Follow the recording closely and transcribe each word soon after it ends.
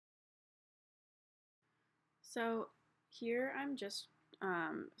So here I'm just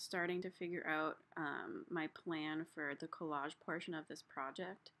starting to figure out my plan for the collage portion of this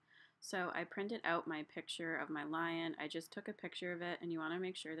project. So I printed out my picture of my lion. I just took a picture of it, and you want to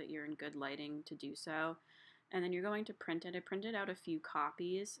make sure that you're in good lighting to do so. And then you're going to print it. I printed out a few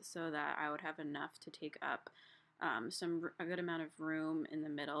copies so that I would have enough to take up a good amount of room in the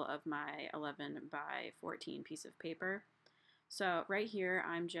middle of my 11 by 14 piece of paper. So right here,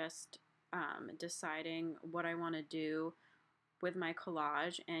 I'm just deciding what I want to do with my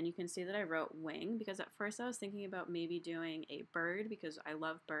collage, and you can see that I wrote wing because at first I was thinking about maybe doing a bird because I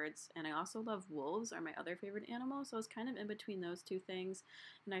love birds, and I also love wolves, are my other favorite animals. So I was kind of in between those two things,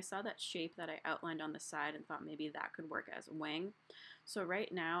 and I saw that shape that I outlined on the side and thought maybe that could work as a wing. So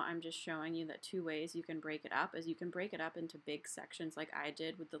right now I'm just showing you that two ways you can break it up is you can break it up into big sections like I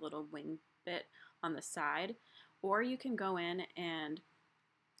did with the little wing bit on the side, or you can go in and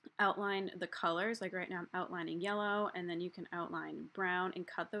outline the colors. Like right now I'm outlining yellow, and then you can outline brown and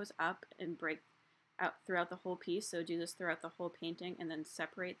cut those up and break out throughout the whole piece. So do this throughout the whole painting and then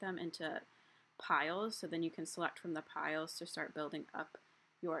separate them into piles, so then you can select from the piles to start building up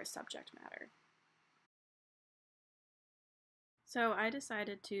your subject matter. So I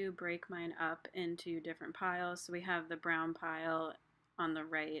decided to break mine up into different piles. So we have the brown pile on the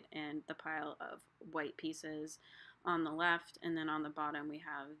right and the pile of white pieces on the left, and then on the bottom we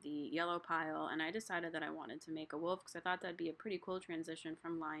have the yellow pile. And I decided that I wanted to make a wolf because I thought that'd be a pretty cool transition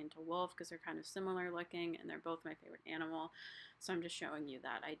from lion to wolf because they're kind of similar looking and they're both my favorite animal. So I'm just showing you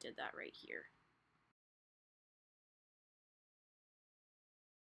that I did that right here.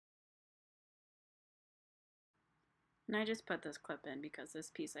 And I just put this clip in because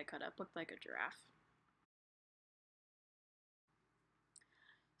this piece I cut up looked like a giraffe.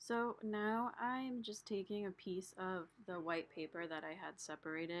 So now I'm just taking a piece of the white paper that I had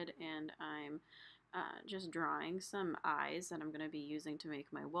separated, and I'm just drawing some eyes that I'm going to be using to make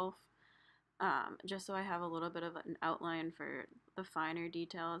my wolf, just so I have a little bit of an outline for the finer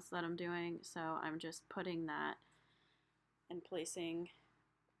details that I'm doing. So I'm just putting that and placing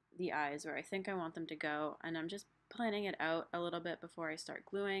the eyes where I think I want them to go, and I'm just planning it out a little bit before I start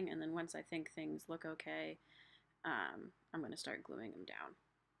gluing, and then once I think things look okay, I'm going to start gluing them down.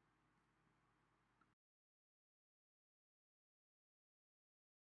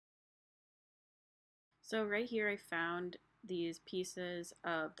 So right here I found these pieces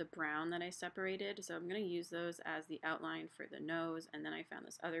of the brown that I separated, so I'm going to use those as the outline for the nose, and then I found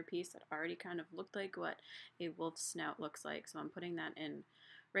this other piece that already kind of looked like what a wolf's snout looks like, so I'm putting that in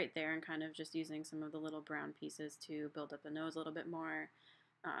right there and kind of just using some of the little brown pieces to build up the nose a little bit more.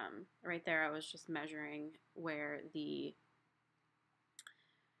 Right there I was just measuring where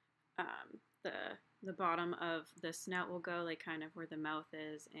um, the the bottom of the snout will go, like kind of where the mouth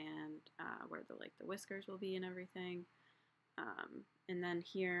is, and where the whiskers will be and everything. And then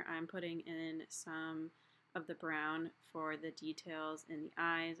here I'm putting in some of the brown for the details in the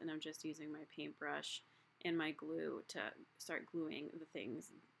eyes, and I'm just using my paintbrush and my glue to start gluing the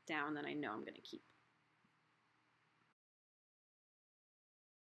things down that I know I'm going to keep.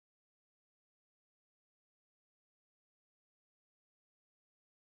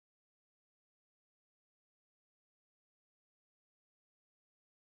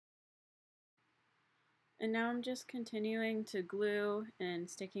 And now I'm just continuing to glue and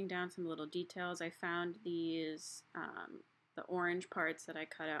sticking down some little details. I found these, the orange parts that I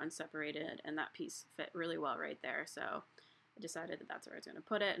cut out and separated, and that piece fit really well right there. So I decided that that's where I was going to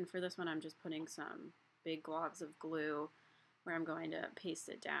put it. And for this one, I'm just putting some big globs of glue where I'm going to paste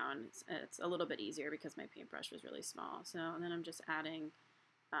it down. It's a little bit easier because my paintbrush was really small. So and then I'm just adding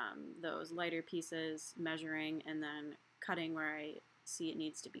those lighter pieces, measuring, and then cutting where I see it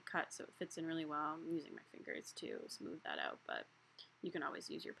needs to be cut so it fits in really well. I'm using my fingers to smooth that out, but you can always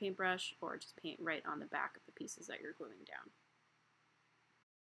use your paintbrush or just paint right on the back of the pieces that you're gluing down.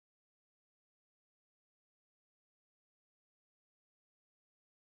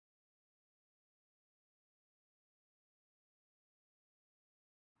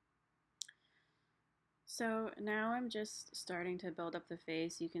 So now I'm just starting to build up the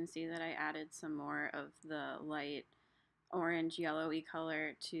face. You can see that I added some more of the light orange yellowy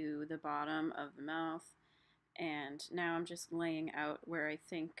color to the bottom of the mouth, and now I'm just laying out where I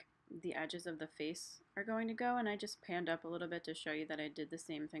think the edges of the face are going to go, and I just panned up a little bit to show you that I did the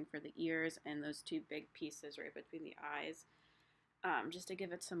same thing for the ears and those two big pieces right between the eyes, just to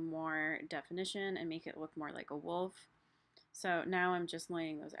give it some more definition and make it look more like a wolf. So now I'm just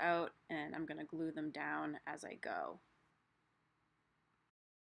laying those out, and I'm going to glue them down as I go.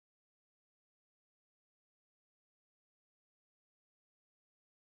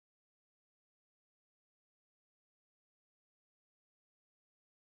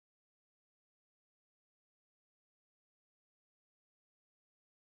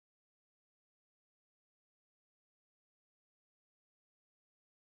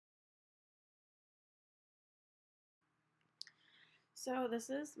 So this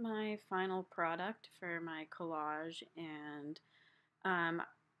is my final product for my collage, and um,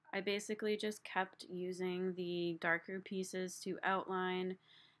 I basically just kept using the darker pieces to outline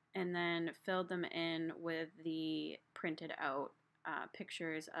and then filled them in with the printed out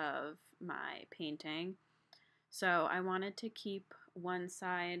pictures of my painting. So I wanted to keep one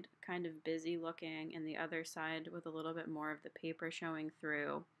side kind of busy looking and the other side with a little bit more of the paper showing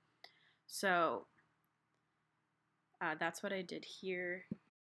through. So that's what I did here.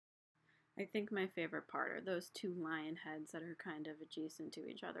 I think my favorite part are those two lion heads that are kind of adjacent to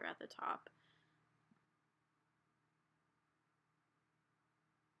each other at the top.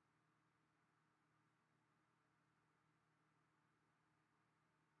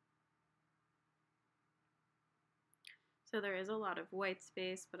 So there is a lot of white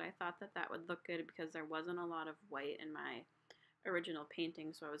space, but I thought that that would look good because there wasn't a lot of white in my original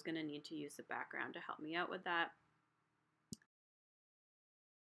painting, so I was going to need to use the background to help me out with that.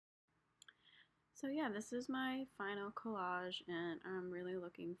 So yeah, this is my final collage, and I'm really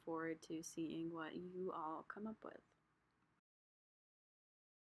looking forward to seeing what you all come up with.